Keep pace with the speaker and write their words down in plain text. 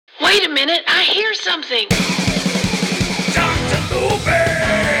Wait a minute, I hear something. Dr. Movie!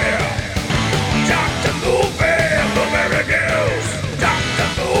 Dr. Movie! Blueberry News! Dr.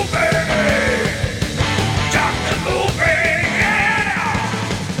 Movie! Dr. Movie! Yeah!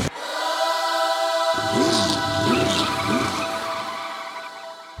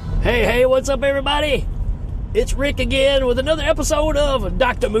 Hey, what's up, everybody? It's Rick again with another episode of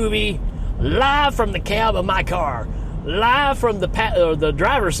Dr. Movie, live from the cab of my car. Live from the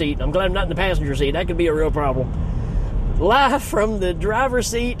driver's seat. I'm glad I'm not in the passenger seat. That could be a real problem. Live from the driver's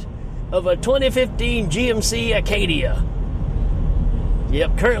seat of a 2015 GMC Acadia.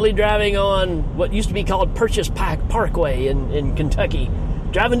 Yep, currently driving on what used to be called Purchase Parkway in Kentucky.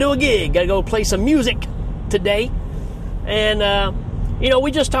 Driving to a gig. Gotta go play some music today. And, we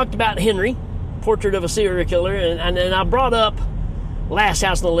just talked about Henry, Portrait of a Serial Killer, and I brought up Last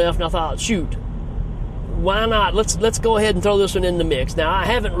House on the Left, and I thought, shoot, why not? Let's go ahead and throw this one in the mix. Now, I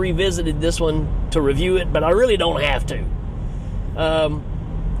haven't revisited this one to review it, but I really don't have to.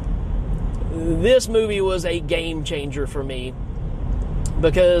 This movie was a game changer for me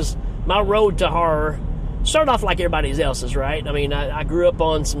because my road to horror started off like everybody else's, right? I mean, I grew up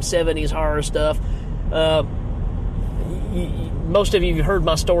on some 70s horror stuff. Most of you have heard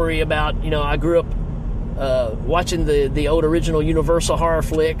my story about, I grew up watching the old original Universal horror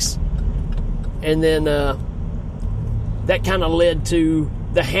flicks. And then that kind of led to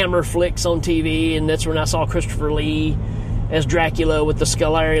the Hammer flicks on TV, and that's when I saw Christopher Lee as Dracula with the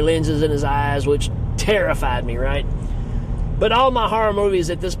scleral lenses in his eyes, which terrified me, right? But all my horror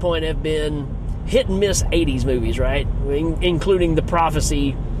movies at this point have been hit and miss 80s movies, right? Including The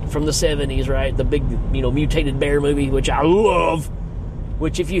Prophecy from the 70s, right? The big, mutated bear movie, which I love.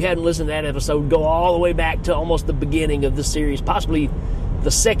 Which, if you hadn't listened to that episode, go all the way back to almost the beginning of this series, possibly the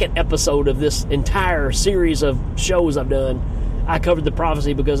second episode of this entire series of shows I've done. I covered The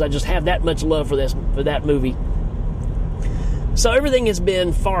Prophecy because I just have that much love for that movie. So everything has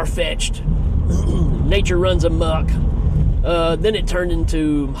been far-fetched. Nature runs amok. Then it turned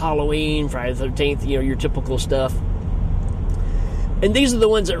into Halloween, Friday the 13th, your typical stuff. And these are the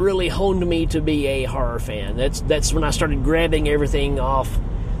ones that really honed me to be a horror fan. That's when I started grabbing everything off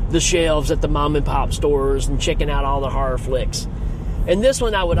the shelves at the mom and pop stores and checking out all the horror flicks. And this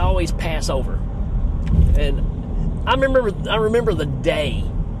one I would always pass over. And I remember the day.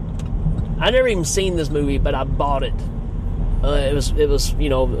 I never even seen this movie, but I bought it. It was a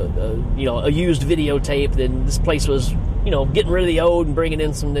used videotape. And this place was getting rid of the old and bringing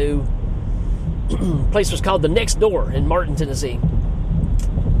in some new. Place was called The Next Door in Martin, Tennessee.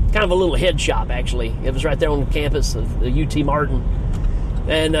 Kind of a little head shop, actually. It was right there on the campus of the UT Martin.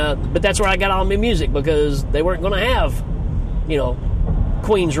 And but that's where I got all my music because they weren't going to have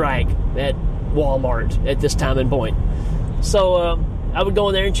Queensryche at Walmart at this time and point. So I would go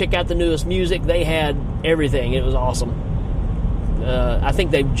in there and check out the newest music. They had everything. It was awesome. I think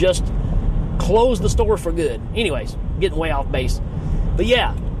they've just closed the store for good. Anyways, getting way off base. But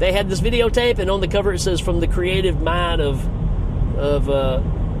yeah, they had this videotape, and on the cover it says, from the creative mind of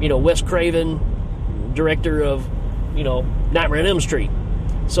Wes Craven, director of Nightmare on Elm Street.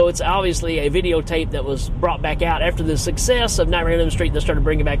 So it's obviously a videotape that was brought back out after the success of Nightmare on Elm Street. They started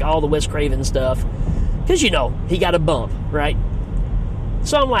bringing back all the Wes Craven stuff. Because, he got a bump, right?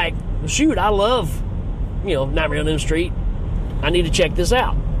 So I'm like, shoot, I love, Nightmare on Elm Street. I need to check this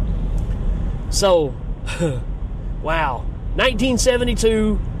out. So, wow.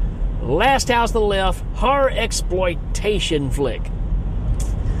 1972, Last House on the Left, horror exploitation flick.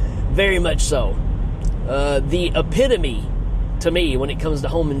 Very much so. The epitome to me when it comes to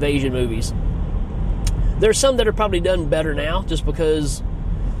home invasion movies. There's some that are probably done better now just because,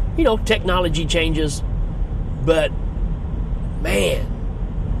 technology changes. But, man,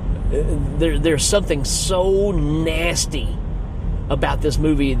 there's something so nasty about this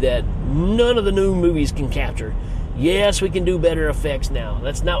movie that none of the new movies can capture. Yes, we can do better effects now.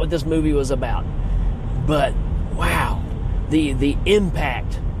 That's not what this movie was about. But, wow, the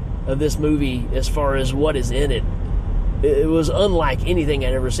impact of this movie as far as what is in it, it was unlike anything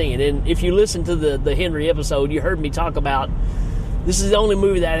I'd ever seen. And if you listen to the Henry episode, you heard me talk about this is the only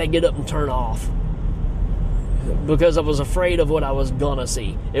movie that I had to get up and turn off because I was afraid of what I was gonna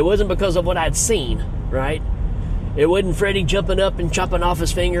see. It wasn't because of what I'd seen, right? It wasn't Freddy jumping up and chopping off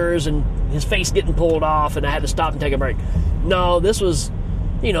his fingers and his face getting pulled off and I had to stop and take a break. No, this was,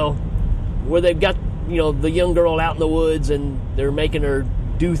 where they've got, the young girl out in the woods and they're making her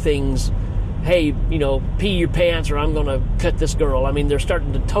do things. Hey, pee your pants or I'm going to cut this girl. I mean, they're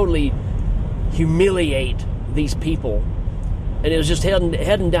starting to totally humiliate these people. And it was just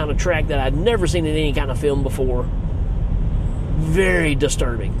heading down a track that I'd never seen in any kind of film before. Very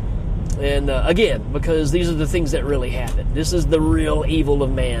disturbing. And again, because these are the things that really happen. This is the real evil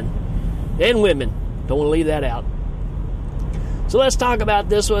of man and women. Don't want to leave that out. So let's talk about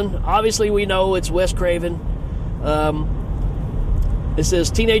this one. Obviously, we know it's Wes Craven. It says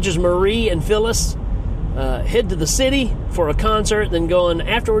teenagers Marie and Phyllis head to the city for a concert, then go on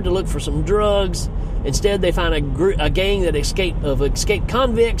afterward to look for some drugs. Instead, they find a gang that escaped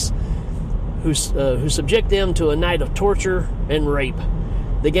convicts who subject them to a night of torture and rape.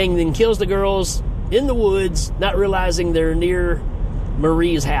 The gang then kills the girls in the woods, not realizing they're near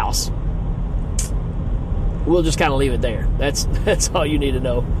Marie's house. We'll just kind of leave it there. That's all you need to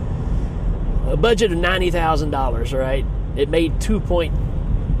know. A budget of $90,000, right? It made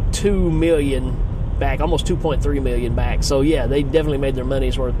 $2.2 million back, almost $2.3 million back. So yeah, they definitely made their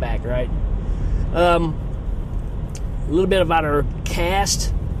money's worth back, right? A little bit about our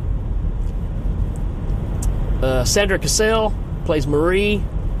cast. Sandra Cassell plays Marie.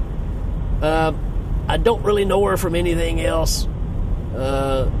 I don't really know her from anything else.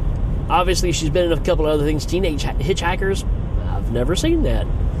 Obviously, she's been in a couple of other things. Teenage Hitchhikers. I've never seen that.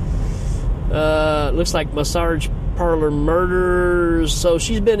 Looks like Massage Parlor Murders. So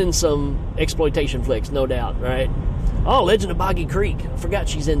she's been in some exploitation flicks, no doubt, right? Oh, Legend of Boggy Creek. I forgot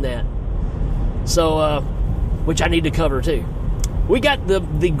she's in that. So, which I need to cover too. We got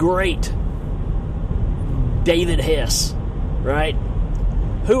the great David Hess, right?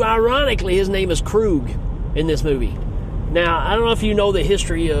 Who, ironically, his name is Krug in this movie. Now, I don't know if you know the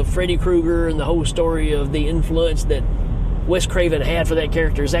history of Freddy Krueger and the whole story of the influence that Wes Craven had for that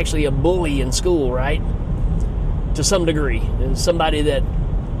character. Is actually a bully in school, right? To some degree. And somebody that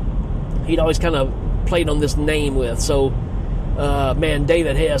he'd always kind of played on this name with. So, man,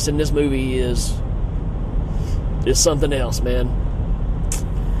 David Hess in this movie is something else, man.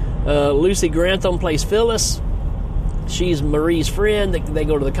 Lucy Grantham plays Phyllis. She's Marie's friend. They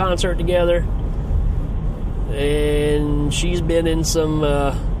go to the concert together. And she's been in some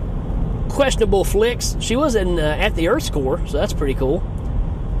questionable flicks. She was in At the Earth's Core, so that's pretty cool.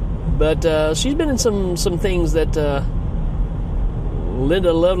 But she's been in some things that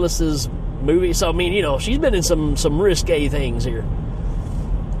Linda Lovelace's movie. So, I mean, you know, she's been in some risque things here.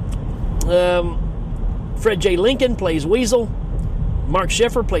 Fred J. Lincoln plays Weasel. Mark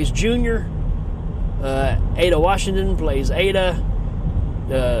Sheffer plays Junior. Ada Washington plays Ada.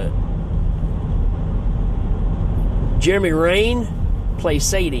 Jeremy Rain plays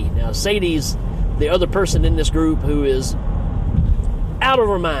Sadie. Now, Sadie's the other person in this group who is out of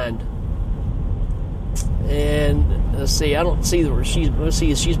her mind. And let's see, I don't see where she's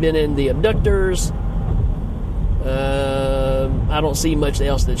been in The Abductors. I don't see much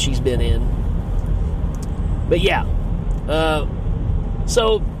else that she's been in. But yeah,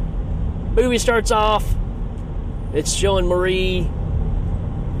 so movie starts off. It's showing Marie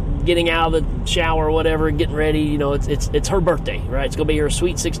getting out of the shower or whatever, getting ready. You know, it's her birthday, right? It's gonna be her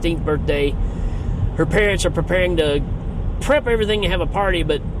sweet 16th birthday. Her parents are preparing to prep everything and have a party,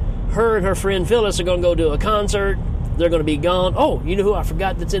 but her and her friend Phyllis are gonna go to a concert. They're gonna be gone. Oh, you know who I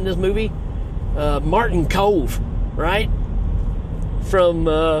forgot that's in this movie? Martin Kove, right? From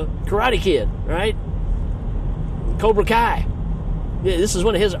Karate Kid, right? Cobra Kai. Yeah, this is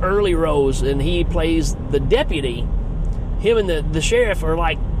one of his early roles, and he plays the deputy. Him and the sheriff are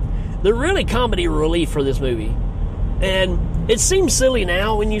like, they're really comedy relief for this movie. And it seems silly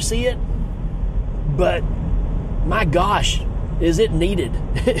now when you see it, but my gosh, is it needed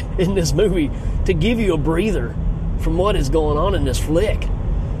in this movie to give you a breather from what is going on in this flick.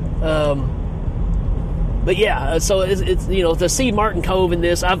 But yeah, so it's you know, to see Martin Kove in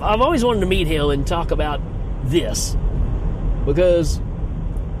this, I've always wanted to meet him and talk about this, because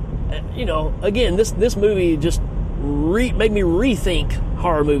you know, again, this movie just made me rethink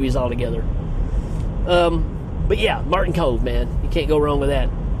horror movies altogether. But yeah, Martin Kove, man, you can't go wrong with that.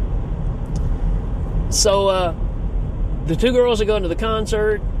 So the two girls are going to the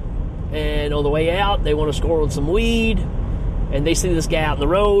concert, and on the way out, they want to score with some weed, and they see this guy out in the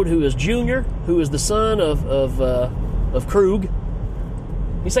road who is Junior, who is the son of Krug.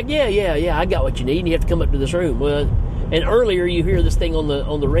 He's like, yeah, I got what you need, and you have to come up to this room. Well, and earlier you hear this thing on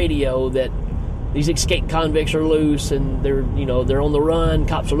the radio that these escaped convicts are loose, and they're on the run.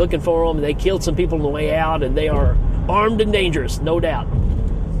 Cops are looking for them, and they killed some people on the way out, and they are armed and dangerous, no doubt.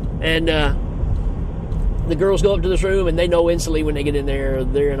 And the girls go up to this room, and they know instantly when they get in there,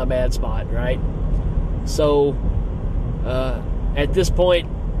 they're in a bad spot, right? So at this point,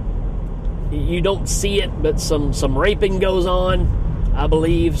 you don't see it, but some raping goes on, I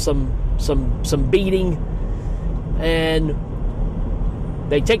believe, some beating, and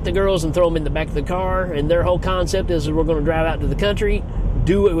they take the girls and throw them in the back of the car, and their whole concept is we're going to drive out to the country,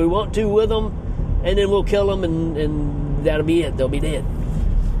 do what we want to with them, and then we'll kill them, and that'll be it. They'll be dead.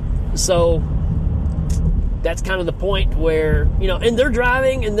 So that's kind of the point where, and they're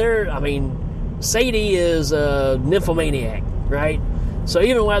driving, and Sadie is a nymphomaniac, right? So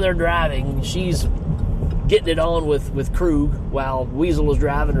even while they're driving, she's getting it on with Krug while Weasel is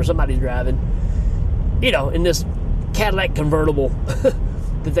driving or somebody's driving, in this Cadillac convertible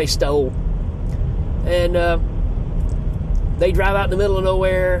that they stole. And they drive out in the middle of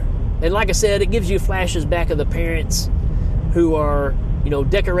nowhere. And like I said, it gives you flashes back of the parents who are,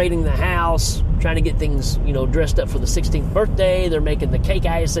 decorating the house, trying to get things, dressed up for the 16th birthday. They're making the cake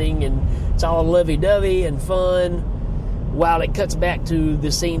icing, and it's all lovey-dovey and fun, while it cuts back to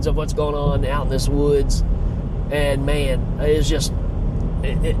the scenes of what's going on out in this woods. And man,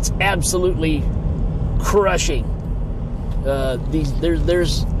 it's absolutely crushing.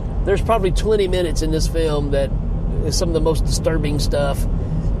 There's probably 20 minutes in this film that is some of the most disturbing stuff,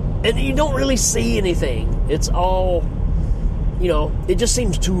 and you don't really see anything. It's all, it just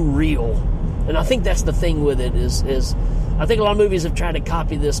seems too real. And I think that's the thing with it is I think a lot of movies have tried to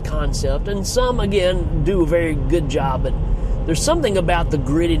copy this concept, and some, again, do a very good job, but there's something about the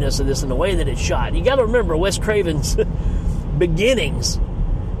grittiness of this and the way that it's shot. You got to remember, Wes Craven's beginnings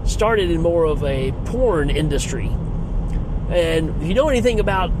started in more of a porn industry. And if you know anything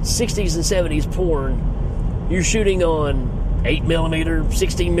about 60s and 70s porn, you're shooting on 8mm,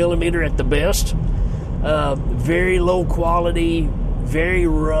 16mm at the best. Very low quality, very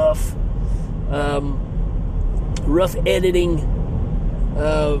rough. Rough editing,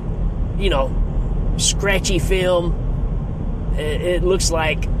 scratchy film. It looks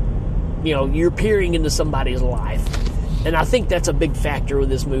like, you're peering into somebody's life. And I think that's a big factor with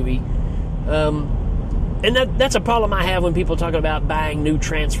this movie. And that's a problem I have when people talk about buying new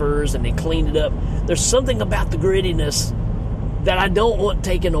transfers and they cleaned it up. There's something about the grittiness that I don't want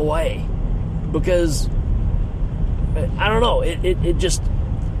taken away. Because, I don't know, it just...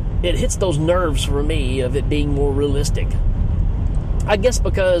 it hits those nerves for me of it being more realistic. I guess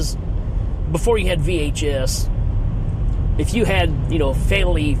because before you had VHS, if you had,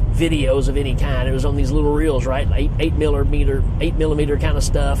 family videos of any kind, it was on these little reels, right? 8mm kind of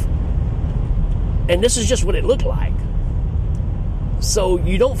stuff. And this is just what it looked like. So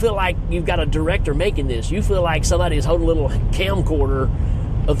you don't feel like you've got a director making this. You feel like somebody's holding a little camcorder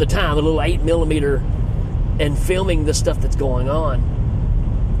of the time, a little 8mm, and filming the stuff that's going on.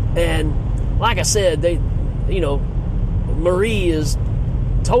 And like I said, Marie is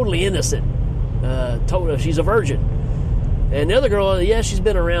totally innocent. She's a virgin. And the other girl, she's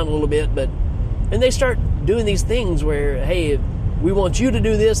been around a little bit, and they start doing these things where, hey, we want you to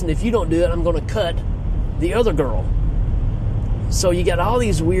do this, and if you don't do it, I'm going to cut the other girl. So you got all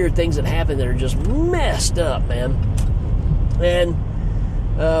these weird things that happen that are just messed up, man. And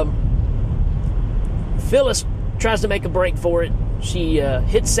Phyllis tries to make a break for it. She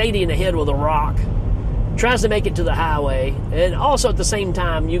hits Sadie in the head with a rock, tries to make it to the highway, and also at the same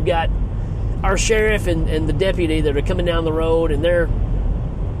time, you've got our sheriff and the deputy that are coming down the road, and they're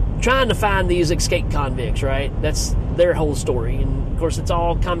trying to find these escaped convicts, right? That's their whole story. And, of course, it's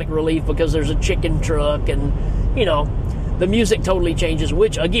all comic relief because there's a chicken truck, and, the music totally changes,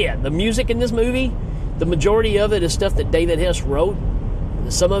 which, again, the music in this movie, the majority of it is stuff that David Hess wrote.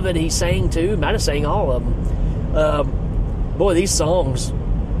 Some of it he sang, too. Might have sang all of them. Boy, these songs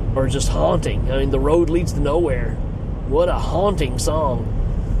are just haunting. I mean, The Road Leads to Nowhere. What a haunting song.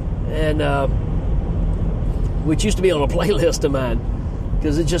 And which used to be on a playlist of mine,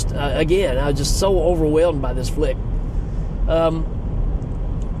 because it just, again, I was just so overwhelmed by this flick.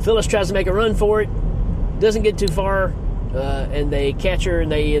 Phyllis tries to make a run for it, doesn't get too far, and they catch her,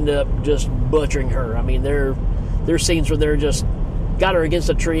 and they end up just butchering her. I mean, there are scenes where they're just got her against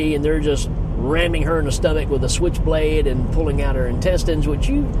a tree, and they're just ramming her in the stomach with a switchblade and pulling out her intestines, which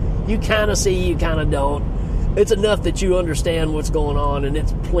you kind of see, you kind of don't. It's enough that you understand what's going on, and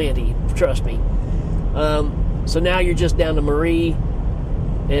it's plenty, trust me. So now you're just down to Marie,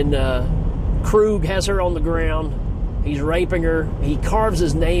 and Krug has her on the ground. He's raping her. He carves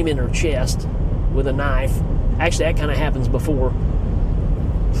his name in her chest with a knife. Actually, that kind of happens before.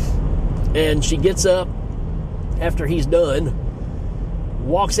 And she gets up after he's done,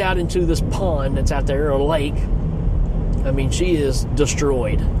 walks out into this pond that's out there, or a lake. I mean, she is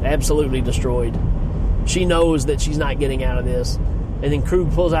destroyed, absolutely destroyed. She knows that she's not getting out of this. And then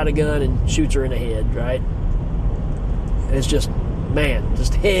Krug pulls out a gun and shoots her in the head, right? It's just, man,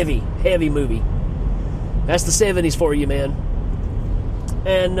 just heavy, heavy movie. That's the 70s for you, man.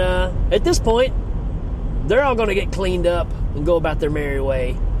 And at this point, they're all going to get cleaned up and go about their merry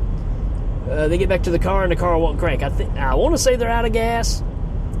way. They get back to the car, and the car won't crank. I want to say they're out of gas.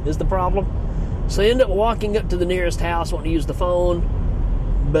 is the problem. So they end up walking up to the nearest house, wanting to use the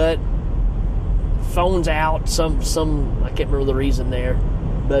phone, but phone's out. Some I can't remember the reason there,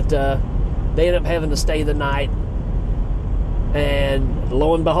 but they end up having to stay the night. And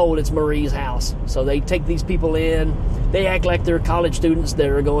lo and behold, it's Marie's house. So they take these people in. They act like they're college students that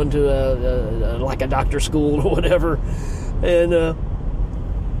are going to like a doctor school or whatever, and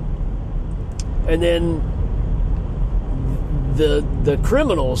then the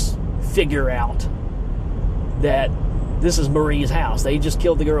criminals figure out that this is Marie's house. They just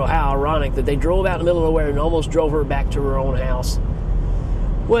killed the girl. How ironic that they drove out in the middle of nowhere and almost drove her back to her own house.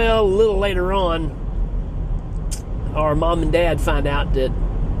 Well, a little later on, our mom and dad find out that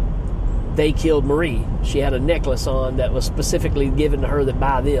they killed Marie. She had a necklace on that was specifically given to her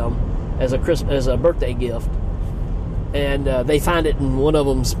by them as a birthday gift, and they find it in one of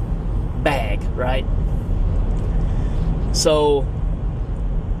them's bag, right? So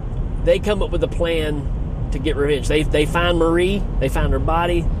they come up with a plan to get revenge. They find Marie, they find her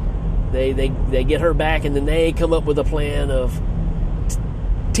body, they get her back, and then they come up with a plan of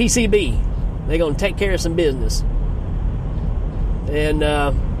TCB. They're going to take care of some business. And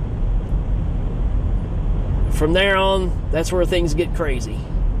from there on, that's where things get crazy.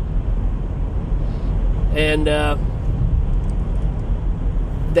 And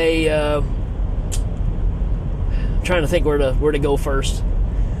trying to think where to go first.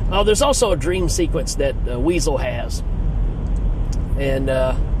 Oh, there's also a dream sequence that Weasel has, and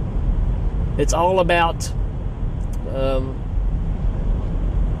it's all about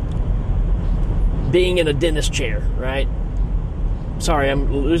being in a dentist chair, right? Sorry,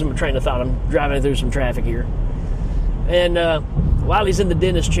 I'm losing my train of thought. I'm driving through some traffic here. And while he's in the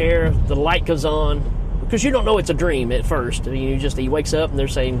dentist chair, the light goes on, because you don't know it's a dream at first. He wakes up and they're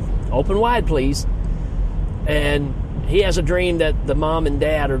saying, "Open wide, please." And he has a dream that the mom and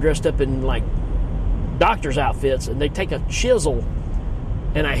dad are dressed up in like doctor's outfits, and they take a chisel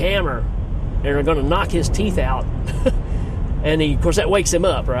and a hammer and are going to knock his teeth out. And of course, that wakes him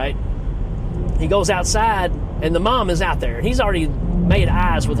up, right? He goes outside, and the mom is out there. He's already made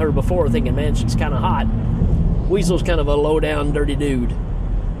eyes with her before, thinking, man, she's kind of hot. Weasel's kind of a low-down, dirty dude.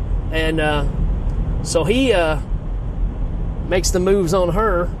 And so he makes the moves on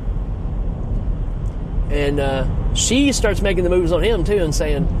her, and she starts making the moves on him, too, and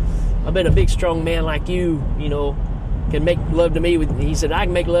saying, I bet a big, strong man like you, can make love to me. He said, I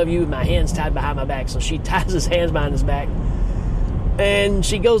can make love to you with my hands tied behind my back. So she ties his hands behind his back, and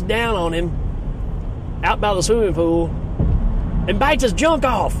she goes down on him out by the swimming pool and bites his junk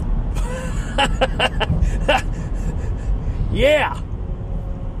off. Yeah.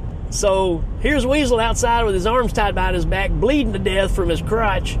 So here's Weasel outside with his arms tied behind his back, bleeding to death from his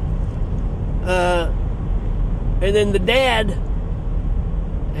crotch. And then the dad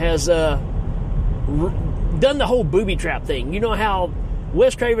has done the whole booby trap thing. You know how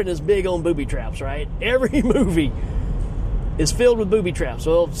Wes Craven is big on booby traps, right? Every movie is filled with booby traps.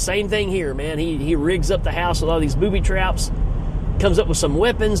 Well, same thing here, man. He rigs up the house with all these booby traps, comes up with some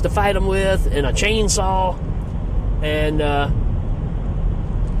weapons to fight them with, and a chainsaw. And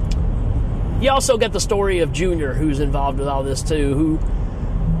you also got the story of Junior, who's involved with all this too, who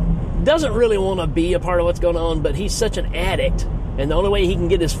doesn't really want to be a part of what's going on, but he's such an addict, and the only way he can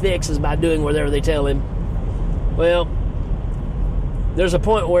get his fix is by doing whatever they tell him. Well, there's a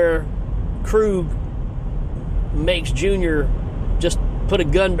point where Krug makes Junior just put a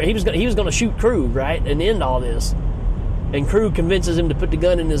gun. He was going to shoot Krug, right, and end all this. And Krug convinces him to put the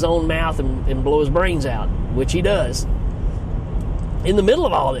gun in his own mouth and blow his brains out, which he does in the middle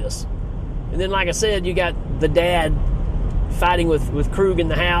of all this. And then, like I said, you got the dad fighting with Krug in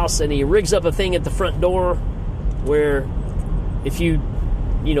the house, and he rigs up a thing at the front door where if you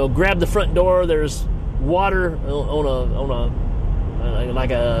grab the front door, there's water on a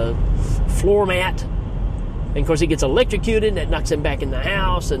like a floor mat. And of course, he gets electrocuted, and that knocks him back in the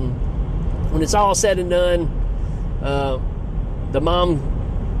house. And when it's all said and done, the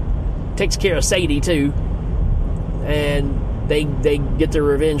mom takes care of Sadie too, and they get their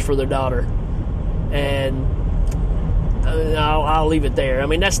revenge for their daughter. And I'll leave it there. I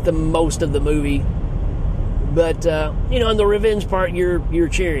mean, that's the most of the movie. But in the revenge part, you're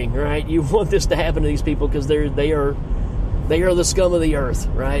cheering, right? You want this to happen to these people because they are the scum of the earth,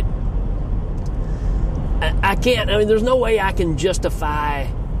 right? I can't. I mean, there's no way I can justify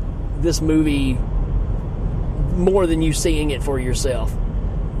this movie more than you seeing it for yourself.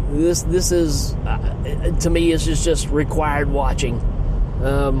 This is to me, it's just required watching.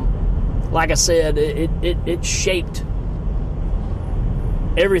 Like I said, it shaped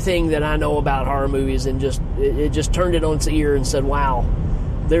everything that I know about horror movies, and it just turned it on its ear and said, wow,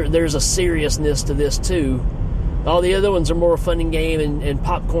 there's a seriousness to this too. All the other ones are more fun and game and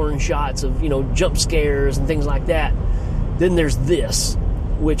popcorn shots of, jump scares and things like that. Then there's this,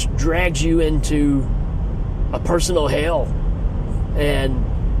 which drags you into a personal hell. And,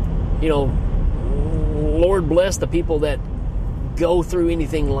 Lord bless the people that go through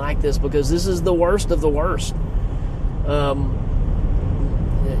anything like this, because this is the worst of the worst.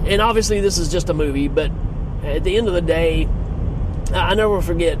 And obviously this is just a movie, but at the end of the day, I never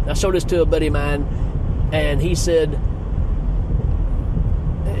forget, I showed this to a buddy of mine, and he said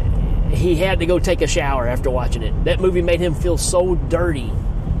he had to go take a shower after watching it. That movie made him feel so dirty,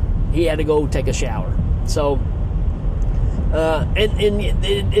 he had to go take a shower. So, and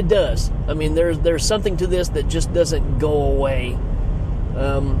it does. I mean, there's something to this that just doesn't go away.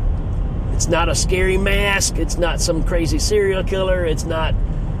 It's not a scary mask. It's not some crazy serial killer. It's not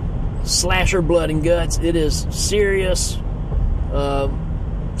slasher blood and guts. It is serious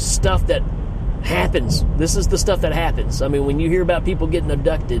stuff that happens. This is the stuff that happens. I mean, when you hear about people getting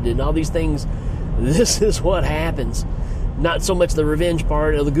abducted and all these things, this is what happens. Not so much the revenge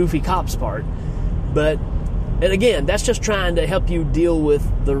part or the goofy cops part, but, and again, that's just trying to help you deal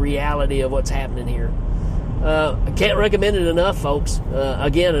with the reality of what's happening here. I can't recommend it enough, folks.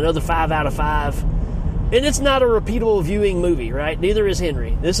 Again, another 5 out of 5. And it's not a repeatable viewing movie, right? Neither is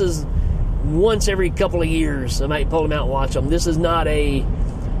Henry. This is once every couple of years I might pull them out and watch them. This is not I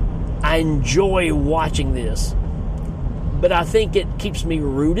enjoy watching this. But I think it keeps me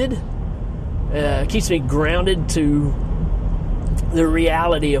rooted, keeps me grounded to the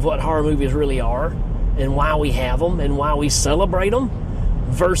reality of what horror movies really are and why we have them and why we celebrate them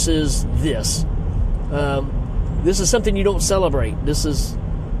versus this. This is something you don't celebrate. This is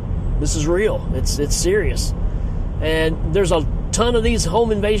real. It's serious. And there's a ton of these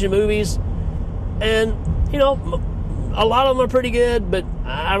home invasion movies, and a lot of them are pretty good, but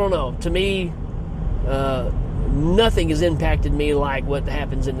I don't know. To me, nothing has impacted me like what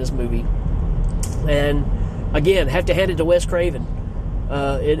happens in this movie. And again, have to hand it to Wes Craven.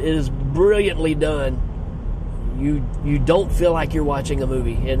 It is brilliantly done. You don't feel like you're watching a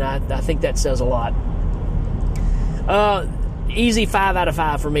movie, and I think that says a lot. Easy 5 out of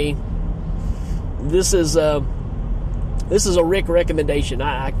 5 for me. This is a Rick recommendation.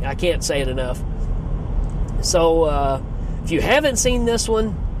 I can't say it enough. So if you haven't seen this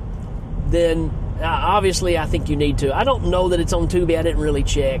one, then obviously I think you need to. I don't know that it's on Tubi. I didn't really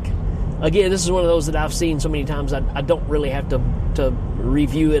check. Again, this is one of those that I've seen so many times I don't really have to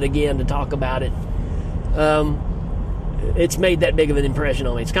review it again to talk about it. It's made that big of an impression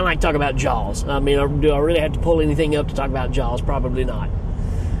on me. It's kind of like talking about Jaws. I mean, do I really have to pull anything up to talk about Jaws? Probably not.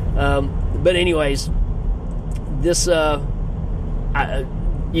 But anyways, this you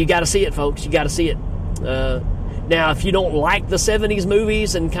got to see it, folks. You got to see it. Now, if you don't like the 70s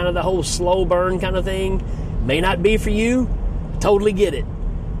movies and kind of the whole slow burn kind of thing, may not be for you. Totally get it.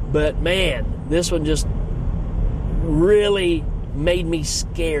 But man, this one just really made me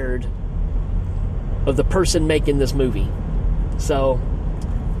scared of the person making this movie. So,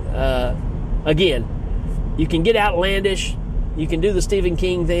 again, you can get outlandish. You can do the Stephen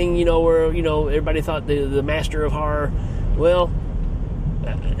King thing, where, everybody thought the master of horror. Well,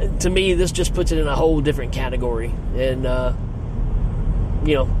 to me, this just puts it in a whole different category. And, I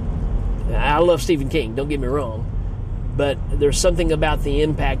love Stephen King, don't get me wrong. But there's something about the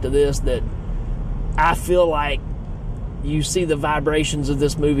impact of this that I feel like you see the vibrations of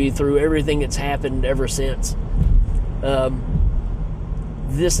this movie through everything that's happened ever since.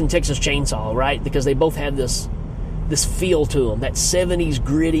 This and Texas Chainsaw, right? Because they both had this feel to them, that 70s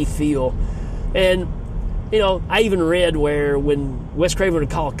gritty feel. And, I even read where when Wes Craven would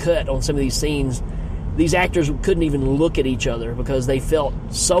call cut on some of these scenes, these actors couldn't even look at each other because they felt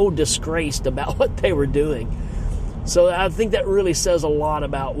so disgraced about what they were doing. So I think that really says a lot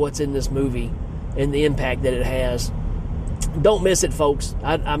about what's in this movie and the impact that it has. Don't miss it, folks.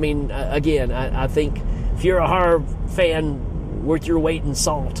 I mean, again, I think if you're a horror fan worth your weight in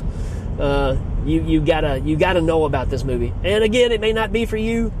salt, you gotta know about this movie. And again, it may not be for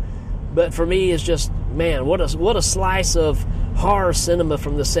you, but for me, it's just, man, what a slice of horror cinema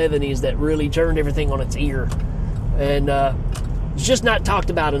from the 70s that really turned everything on its ear. And it's just not talked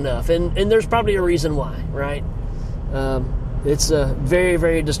about enough. And there's probably a reason why, right? It's a very,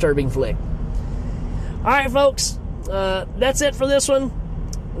 very disturbing flick. All right, folks. That's it for this one.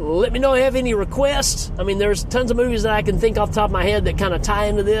 Let me know if you have any requests. I mean, there's tons of movies that I can think off the top of my head that kind of tie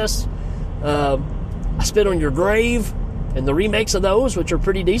into this. I Spit on Your Grave and the remakes of those, which are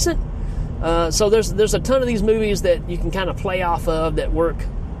pretty decent. So there's a ton of these movies that you can kind of play off of that work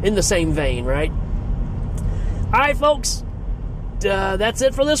in the same vein, right? All right, folks. that's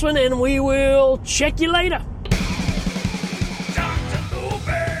it for this one, and we will check you later.